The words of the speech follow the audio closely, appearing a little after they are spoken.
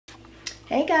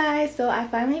Hey guys, so I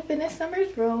finally finished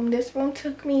Summer's room. This room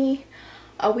took me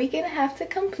a week and a half to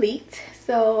complete,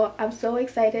 so I'm so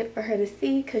excited for her to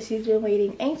see because she's been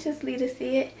waiting anxiously to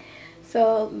see it.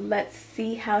 So let's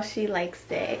see how she likes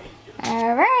it.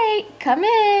 All right, come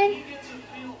in.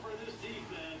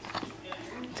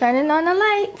 Turning on the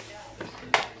lights.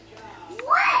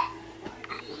 What?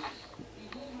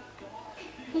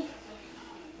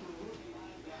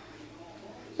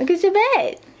 Look at your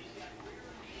bed.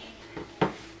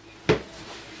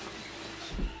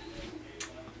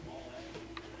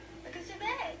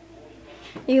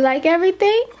 You like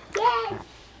everything? Yes.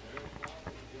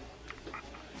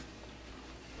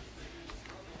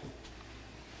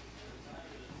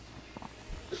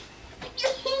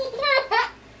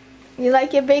 You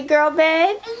like your big girl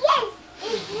bed? Yes,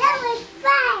 it's really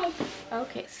fun.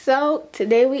 Okay, so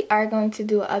today we are going to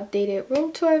do an updated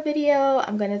room tour video.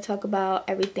 I'm going to talk about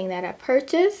everything that I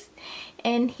purchased.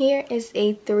 And here is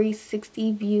a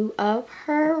 360 view of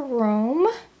her room.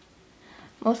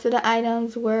 Most of the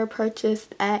items were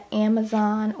purchased at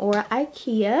Amazon or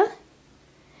IKEA.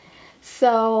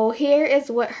 So here is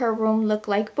what her room looked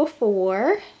like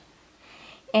before.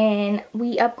 And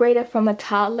we upgraded from a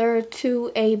toddler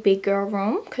to a big girl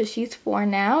room because she's 4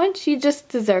 now and she just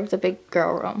deserves a big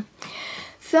girl room.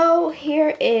 So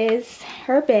here is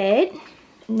her bed.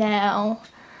 Now,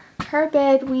 her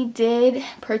bed, we did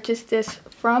purchase this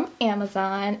from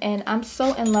Amazon and I'm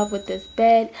so in love with this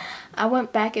bed. I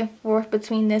went back and forth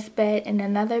between this bed and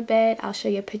another bed. I'll show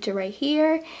you a picture right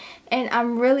here. And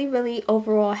I'm really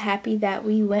overall happy that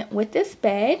we went with this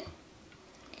bed.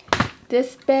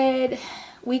 This bed,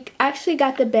 we actually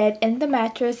got the bed and the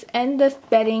mattress and the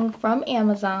bedding from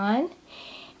Amazon.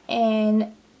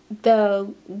 And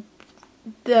the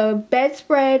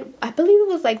bedspread, I believe it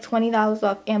was like $20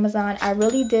 off Amazon. I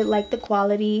really did like the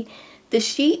quality. The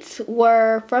sheets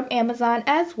were from Amazon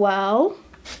as well.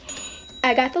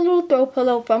 I got the little throw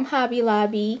pillow from Hobby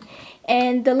Lobby.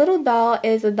 And the little doll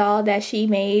is a doll that she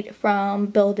made from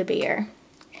Build-A-Bear.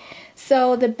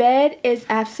 So the bed is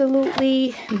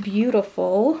absolutely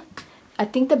beautiful. I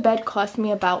think the bed cost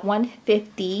me about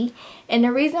 $150. And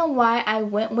the reason why I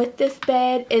went with this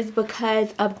bed is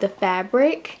because of the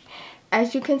fabric.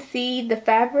 As you can see, the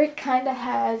fabric kind of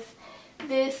has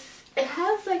this, it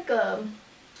has like a,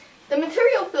 the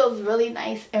material feels really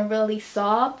nice and really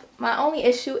soft. My only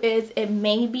issue is it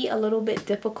may be a little bit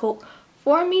difficult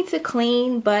for me to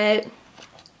clean, but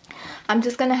I'm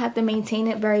just going to have to maintain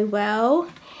it very well.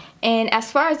 And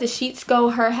as far as the sheets go,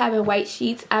 her having white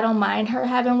sheets, I don't mind her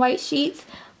having white sheets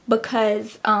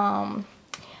because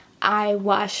I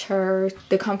wash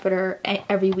the comforter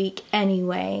every week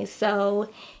anyway. So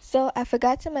I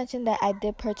forgot to mention that I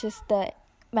did purchase the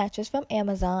mattress from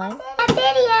Amazon. A video,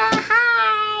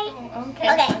 hi.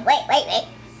 Okay, wait.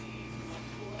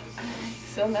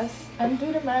 So let's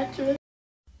undo the mattress.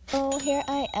 So here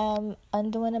I am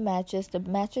undoing the mattress. The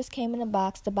mattress came in a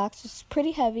box. The box was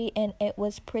pretty heavy and it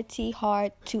was pretty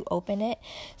hard to open it.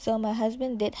 So my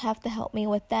husband did have to help me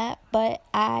with that. But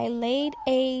I laid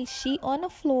a sheet on the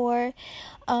floor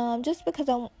just because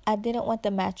I didn't want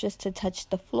the mattress to touch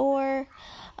the floor.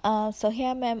 So here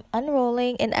I am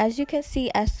unrolling, and as you can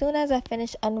see, as soon as I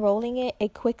finish unrolling it,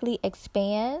 it quickly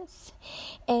expands,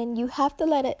 and you have to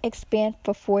let it expand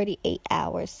for 48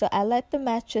 hours. So I let the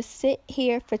mattress sit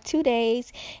here for 2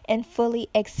 days and fully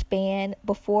expand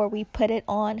before we put it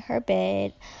on her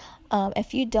bed.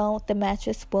 If you don't, the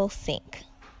mattress will sink.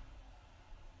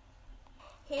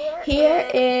 Here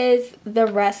is the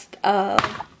rest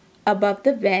of above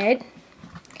the bed,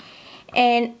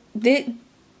 and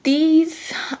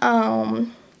these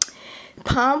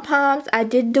pom-poms, I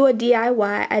did do a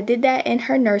DIY. I did that in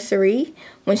her nursery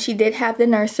when she did have the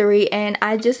nursery, and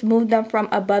I just moved them from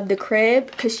above the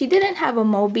crib because she didn't have a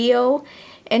mobile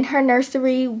in her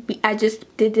nursery. I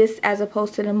just did this as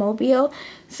opposed to the mobile,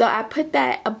 so I put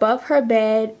that above her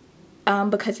bed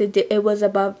because it was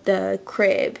above the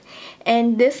crib.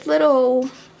 And this little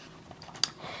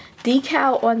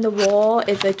decal on the wall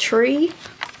is a tree.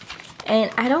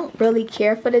 And I don't really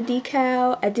care for the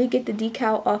decal. I did get the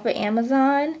decal off of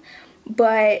Amazon,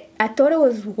 but I thought it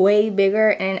was way bigger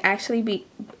and actually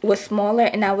was smaller,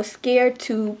 and I was scared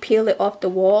to peel it off the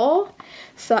wall,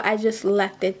 so I just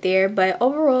left it there. But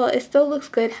overall, it still looks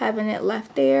good having it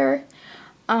left there.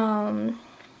 And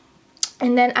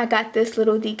then I got this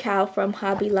little decal from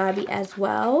Hobby Lobby as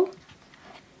well.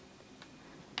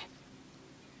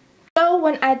 So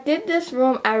when I did this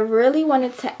room, I really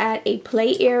wanted to add a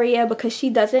play area because she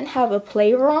doesn't have a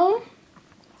playroom.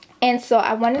 And so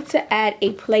I wanted to add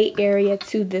a play area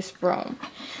to this room.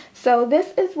 So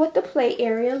this is what the play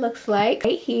area looks like.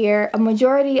 Right here, a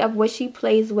majority of what she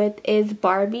plays with is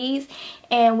Barbies.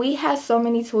 And we had so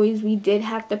many toys we did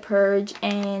have to purge.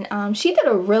 And she did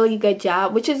a really good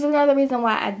job, which is another reason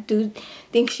why I do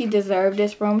think she deserved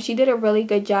this room. She did a really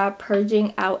good job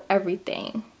purging out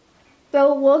everything.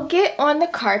 So we'll get on the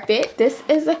carpet. This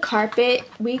is a carpet.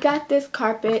 We got this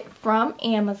carpet from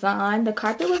Amazon. The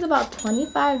carpet was about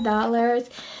 $25.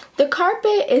 The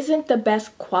carpet isn't the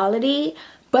best quality,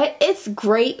 but it's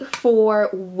great for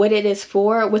what it is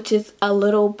for, which is a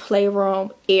little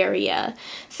playroom area.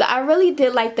 So I really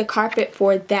did like the carpet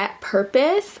for that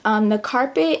purpose. The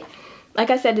carpet, like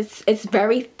I said, it's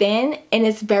very thin and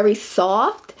it's very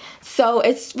soft. So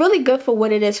it's really good for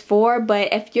what it is for.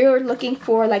 But if you're looking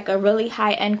for like a really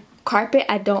high-end carpet,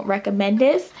 I don't recommend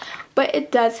this. But it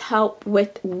does help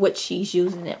with what she's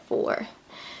using it for.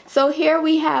 So here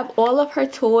we have all of her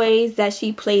toys that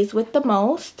she plays with the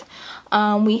most.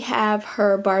 We have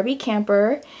her Barbie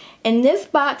camper. In this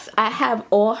box, I have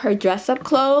all her dress-up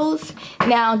clothes.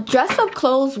 Now, dress-up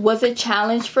clothes was a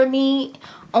challenge for me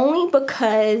only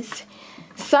because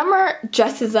Summer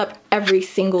dresses up every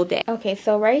single day. Okay,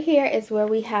 so right here is where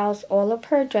we house all of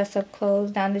her dress-up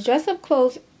clothes. Now, the dress-up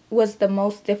clothes was the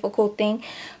most difficult thing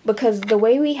because the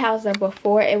way we housed them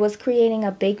before, it was creating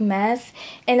a big mess,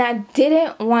 and I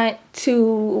wanted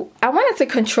to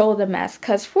control the mess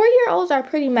because 4-year-olds are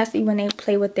pretty messy when they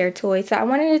play with their toys. So I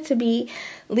wanted it to be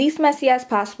least messy as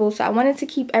possible. So I wanted to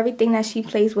keep everything that she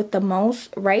plays with the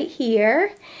most right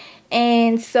here.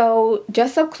 And so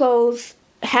dress-up clothes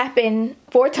happen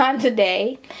 4 times a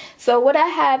day. So what I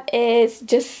have is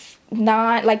just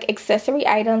not like accessory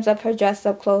items of her dress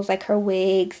up clothes, like her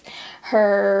wigs,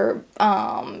 her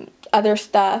other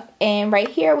stuff. And right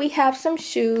here we have some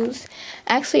shoes.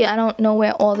 Actually, I don't know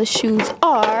where all the shoes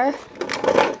are,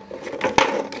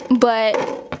 but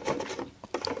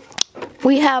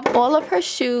we have all of her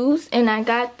shoes, and I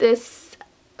got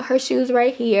her shoes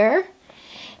right here.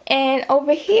 And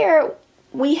over here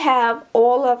we have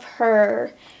all of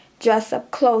her dress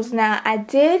up clothes. Now, I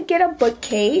did get a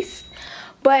bookcase,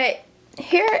 but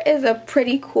here is a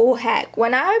pretty cool hack.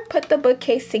 When I put the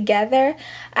bookcase together,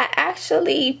 I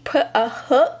actually put a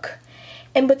hook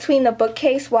in between the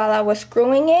bookcase while I was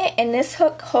screwing it, and this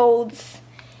hook holds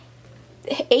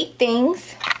 8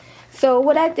 things. So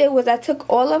what I did was I took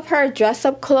all of her dress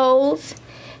up clothes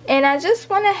and I just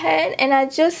went ahead and I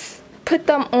just put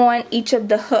them on each of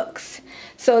the hooks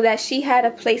so that she had a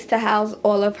place to house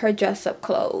all of her dress up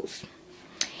clothes.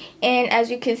 And as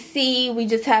you can see, we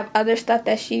just have other stuff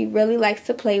that she really likes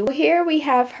to play with. Here we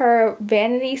have her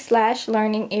vanity /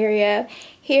 learning area.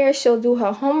 Here she'll do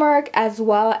her homework as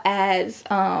well as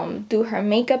do her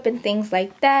makeup and things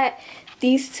like that.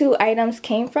 These 2 items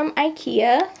came from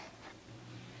IKEA.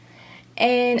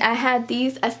 And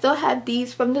I still have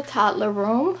these from the toddler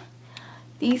room.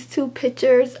 These 2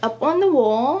 pictures up on the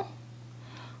wall,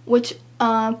 which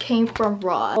came from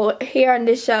Ross. So here on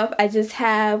this shelf, I just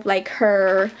have like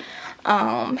her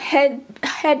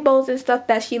head bows and stuff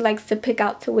that she likes to pick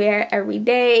out to wear every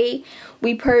day.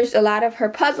 We purged a lot of her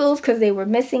puzzles because they were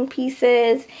missing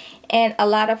pieces, and a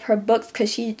lot of her books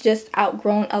because she just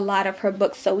outgrown a lot of her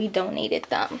books, so we donated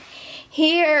them.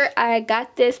 Here I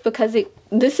got this because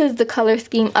this is the color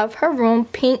scheme of her room: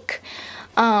 pink,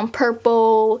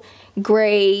 purple,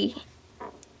 gray.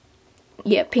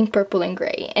 Yeah, pink, purple, and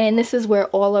gray. And this is where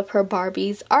all of her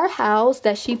Barbies are housed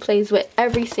that she plays with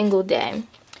every single day.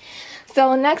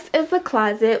 So next is the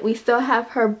closet. We still have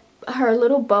her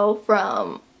little bow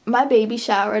from my baby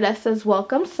shower that says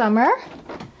 "Welcome Summer."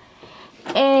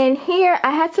 And here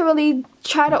I had to really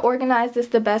try to organize this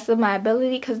the best of my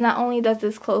ability because not only does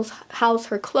this house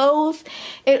her clothes,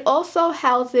 it also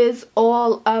houses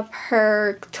all of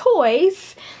her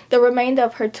toys, the remainder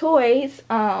of her toys,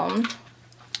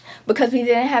 because we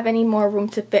didn't have any more room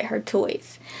to fit her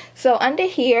toys. So under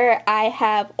here I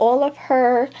have all of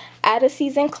her out of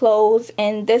season clothes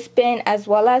in this bin as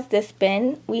well as this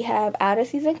bin. We have out of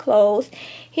season clothes.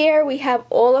 Here we have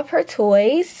all of her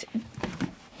toys.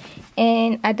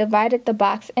 And I divided the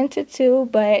box into 2,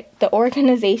 but the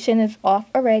organization is off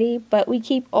already. But we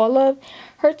keep all of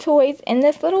her toys in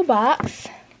this little box.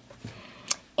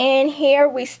 And here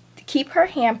we keep her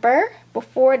hamper.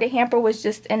 Before, the hamper was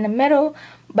just in the middle,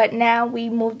 but now we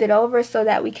moved it over so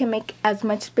that we can make as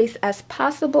much space as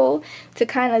possible to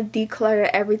kind of declutter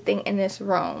everything in this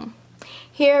room.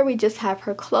 Here we just have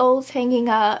her clothes hanging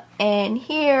up, and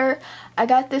here I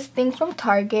got this thing from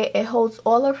Target. It holds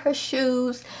all of her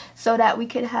shoes so that we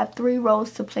could have 3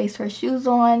 rows to place her shoes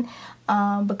on,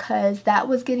 because that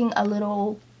was getting a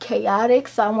little chaotic,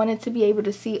 so I wanted to be able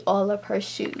to see all of her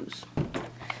shoes.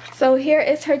 So here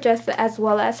is her dresser as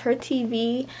well as her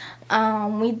TV.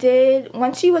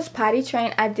 When she was potty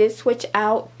trained, I did switch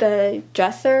out the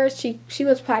dresser. She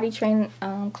was potty trained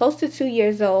close to 2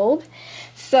 years old.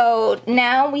 So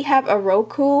now we have a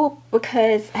Roku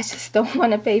because I just don't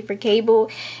want to pay for cable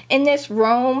in this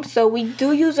room. So we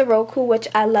do use a Roku, which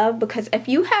I love, because if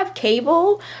you have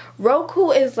cable, Roku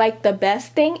is like the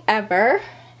best thing ever.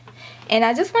 And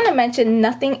I just want to mention,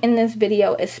 nothing in this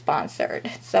video is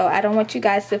sponsored. So I don't want you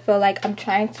guys to feel like I'm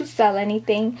trying to sell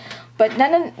anything. But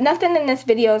nothing in this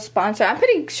video is sponsored. I'm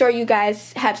pretty sure you guys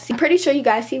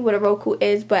see what a Roku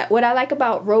is. But what I like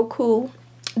about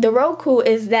the Roku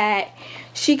is that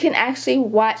she can actually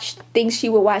watch things she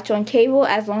would watch on cable.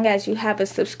 As long as you have a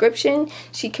subscription,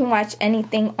 she can watch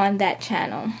anything on that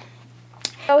channel.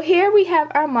 So here we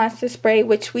have our Monster Spray,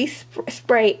 which we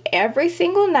spray every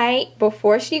single night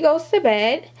before she goes to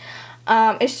bed.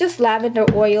 It's just lavender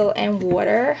oil and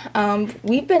water.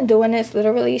 We've been doing this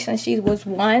literally since she was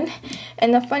 1.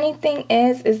 And the funny thing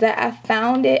is that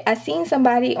I seen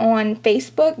somebody on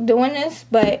Facebook doing this,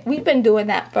 but we've been doing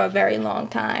that for a very long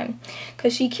time.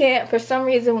 Because for some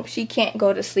reason, she can't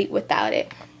go to sleep without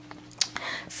it.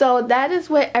 So that is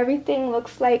what everything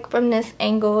looks like from this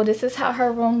angle. This is how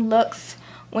her room looks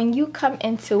when you come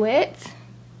into it.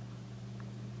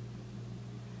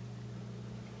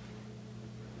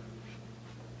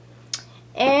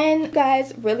 And you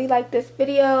guys really like this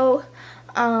video.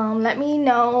 Let me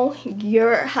know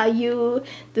how you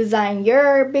design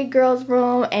your big girl's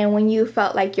room and when you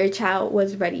felt like your child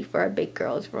was ready for a big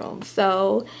girl's room.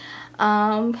 So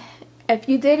if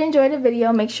you did enjoy the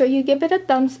video, make sure you give it a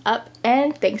thumbs up,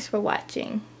 and thanks for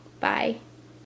watching. Bye.